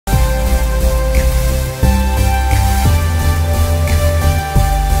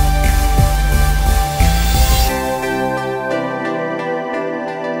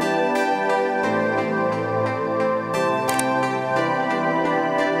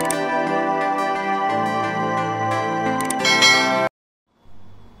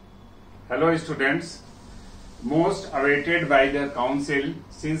Hello students, most awaited by the council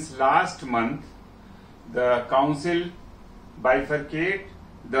since last month, the council bifurcate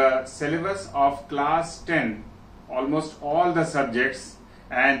the syllabus of class 10, almost all the subjects,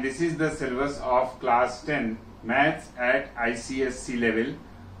 and this is the syllabus of class 10 maths at ICSE level.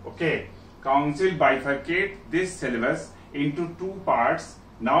 Okay, council bifurcate this syllabus into two parts.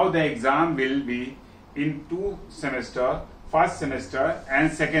 Now the exam will be in two semesters, first semester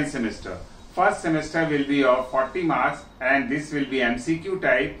and second semester. First semester will be of 40 marks and this will be MCQ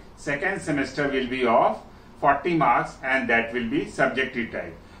type. Second semester will be of 40 marks and that will be subjective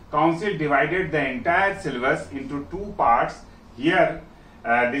type. Council divided the entire syllabus into two parts. Here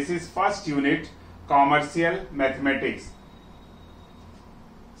this is first unit, commercial mathematics.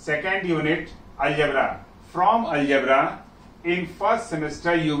 Second unit, algebra. From algebra, in first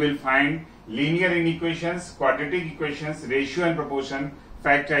semester you will find linear inequations, quadratic equations, ratio and proportion,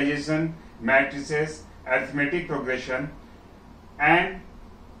 factorization, matrices, arithmetic progression, and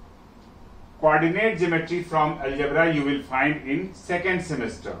coordinate geometry from algebra you will find in second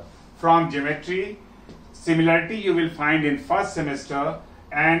semester. From geometry, similarity you will find in first semester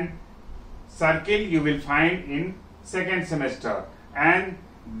and circle you will find in second semester. And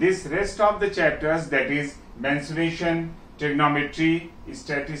this rest of the chapters, that is mensuration, trigonometry,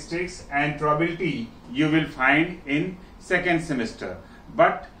 statistics and probability, you will find in second semester.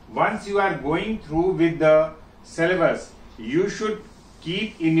 But once you are going through with the syllabus, you should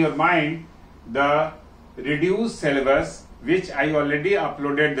keep in your mind the reduced syllabus, which I already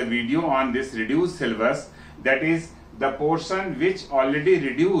uploaded the video on this reduced syllabus. That is the portion which already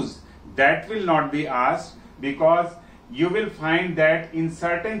reduced, that will not be asked, because you will find that in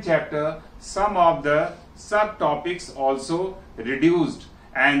certain chapter some of the subtopics also reduced,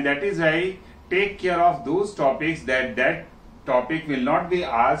 and that is why take care of those topics, that topic will not be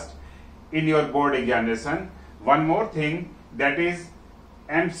asked in your board examination. One more thing, that is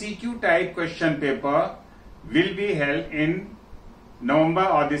MCQ type question paper will be held in November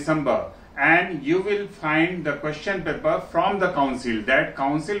or December, and you will find the question paper from the council. That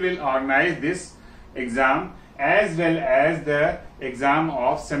council will organize this exam as well as the exam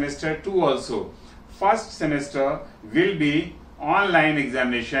of semester 2 also. First semester will be online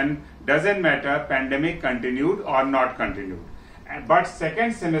examination, doesn't matter pandemic continued or not continued. But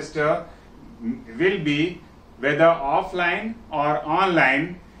second semester will be whether offline or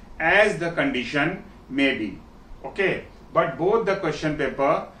online as the condition may be. Okay, but both the question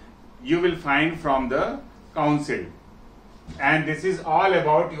paper you will find from the council. And this is all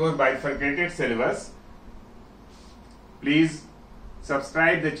about your bifurcated syllabus. Please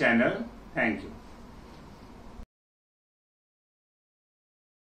subscribe the channel. Thank you.